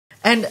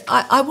And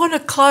I want to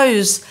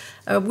close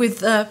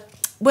with,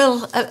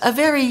 well, a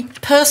very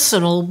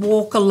personal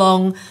walk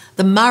along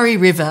the Murray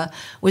River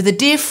with a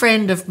dear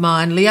friend of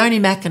mine, Leonie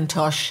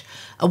McIntosh,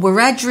 a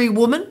Wiradjuri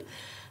woman,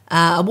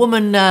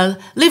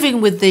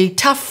 living with the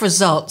tough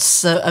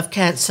results of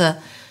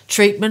cancer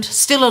treatment,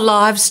 still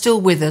alive,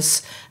 still with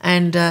us.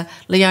 And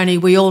Leonie,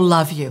 we all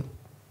love you.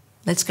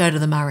 Let's go to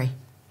the Murray.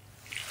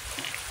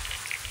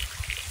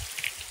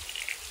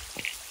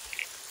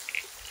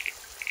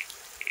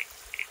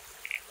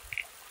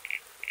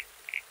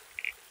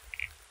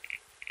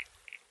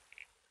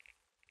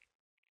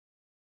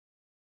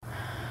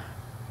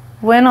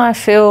 When I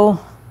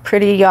feel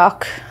pretty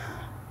yuck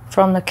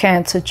from the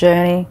cancer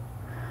journey,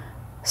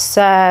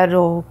 sad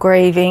or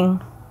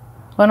grieving,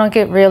 when I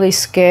get really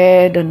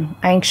scared and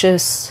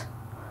anxious,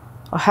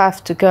 I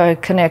have to go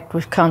connect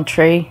with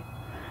country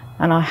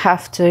and I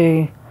have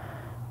to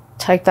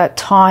take that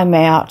time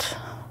out.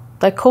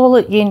 They call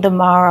it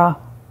Yindamara,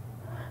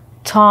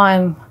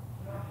 time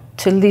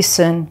to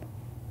listen,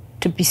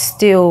 to be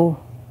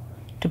still,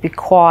 to be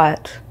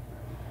quiet.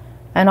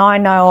 And I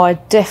know I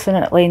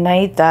definitely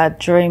need that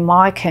during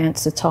my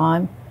cancer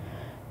time,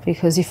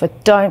 because if I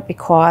don't be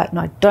quiet and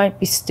I don't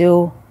be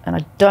still and I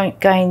don't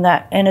gain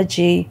that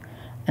energy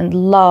and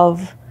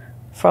love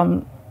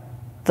from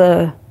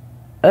the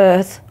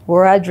earth,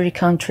 Wiradjuri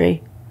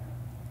country,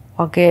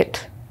 I'll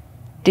get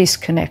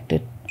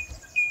disconnected.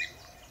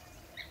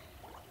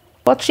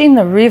 Watching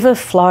the river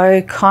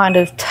flow kind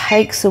of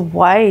takes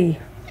away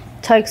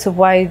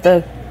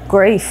the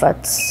grief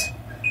that's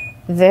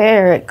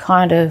there. It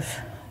kind of,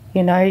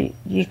 you know,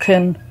 you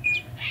can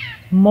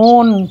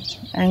mourn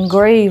and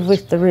grieve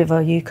with the river.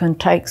 You can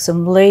take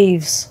some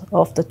leaves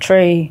off the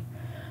tree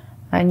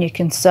and you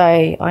can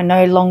say, I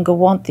no longer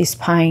want this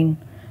pain,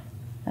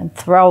 and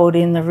throw it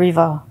in the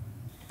river.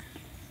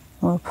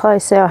 We'll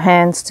place our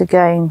hands to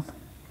gain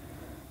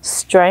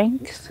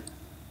strength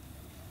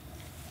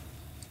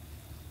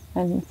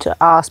and to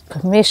ask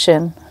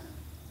permission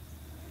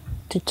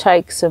to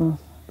take some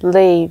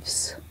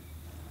leaves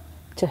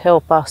to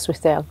help us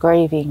with our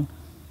grieving.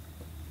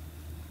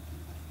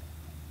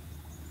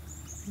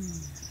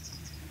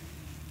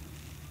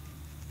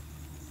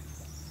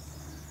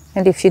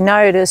 And if you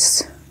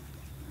notice,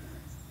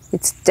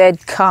 it's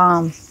dead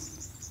calm.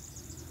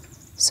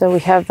 So we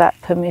have that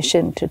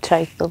permission to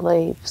take the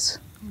leaves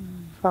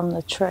from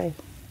the tree.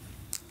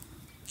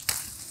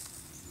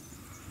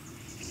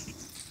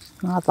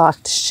 And I'd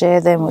like to share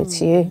them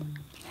with you.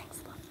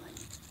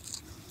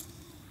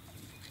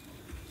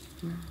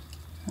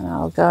 And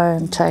I'll go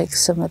and take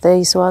some of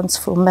these ones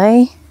for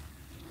me.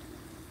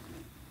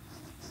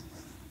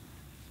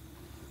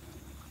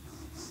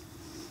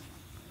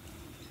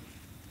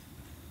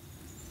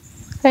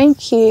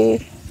 Thank you.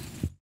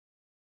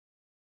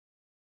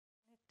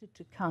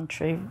 To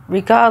country,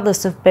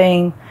 regardless of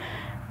being,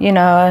 you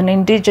know, an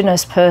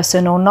Indigenous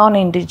person or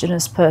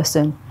non-Indigenous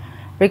person,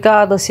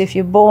 regardless if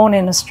you're born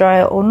in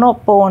Australia or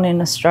not born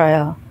in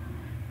Australia,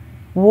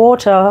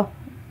 water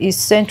is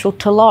central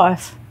to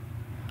life.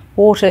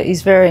 Water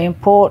is very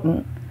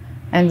important,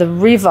 and the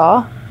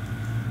river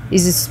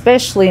is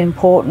especially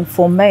important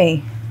for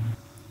me.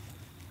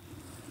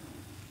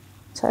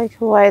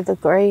 Take away the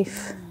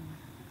grief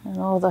and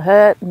all the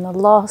hurt and the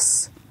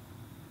loss.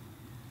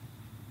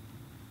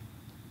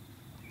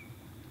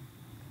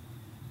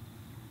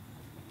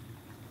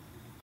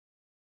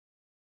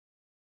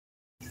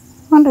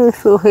 I wonder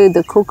if we'll hear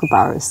the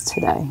kookaburras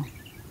today.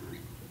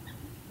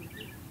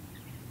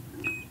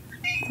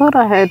 Thought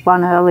I heard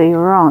one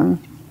earlier on.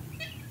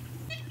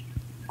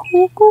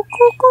 Coo, coo,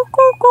 coo, coo,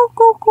 coo, coo,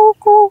 coo, coo,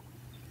 coo.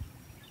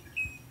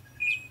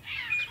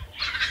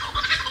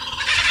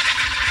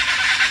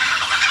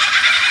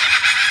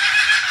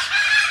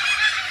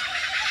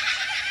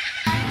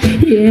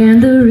 Yeah,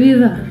 and the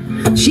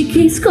river, she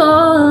keeps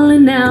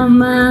calling out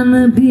my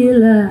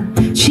Nabila.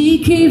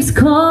 She keeps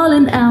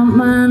calling out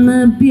my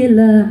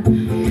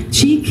Nabila.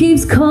 She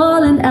keeps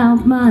calling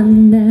out my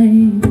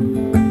name.